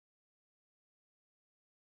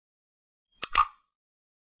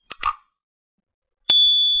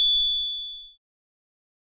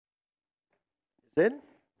Then,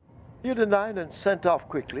 near the 9 and sent off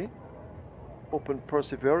quickly. Open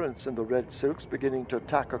Perseverance in the red silks beginning to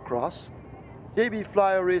tack across. JB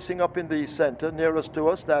Flyer racing up in the center. Nearest to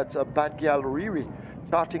us, that's a Badgyalriri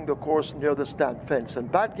charting the course near the stand fence.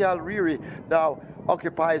 And Badgyalriri now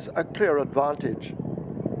occupies a clear advantage.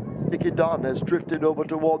 Sticky Don has drifted over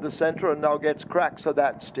toward the center and now gets cracks of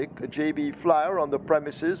that stick. A JB Flyer on the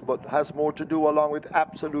premises, but has more to do along with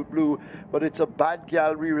Absolute Blue. But it's a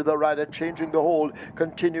Badgyalriri, the rider, changing the hold,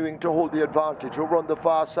 continuing to hold the advantage. Over on the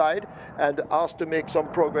far side and asked to make some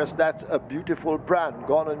progress. That's a Beautiful Brand.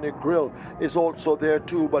 Gone in the Grill is also there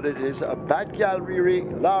too, but it is a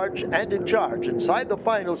Badgyalriri, large and in charge. Inside the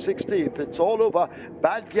final 16th, it's all over.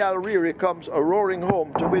 Badgyalriri comes roaring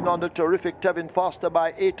home to win on the terrific Tevin Foster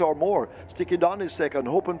by 8 or more. Sticky Don is second.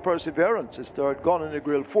 Hope and Perseverance is third. Gone in the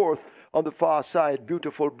Grill fourth. On the far side,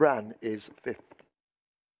 Beautiful Brand is fifth.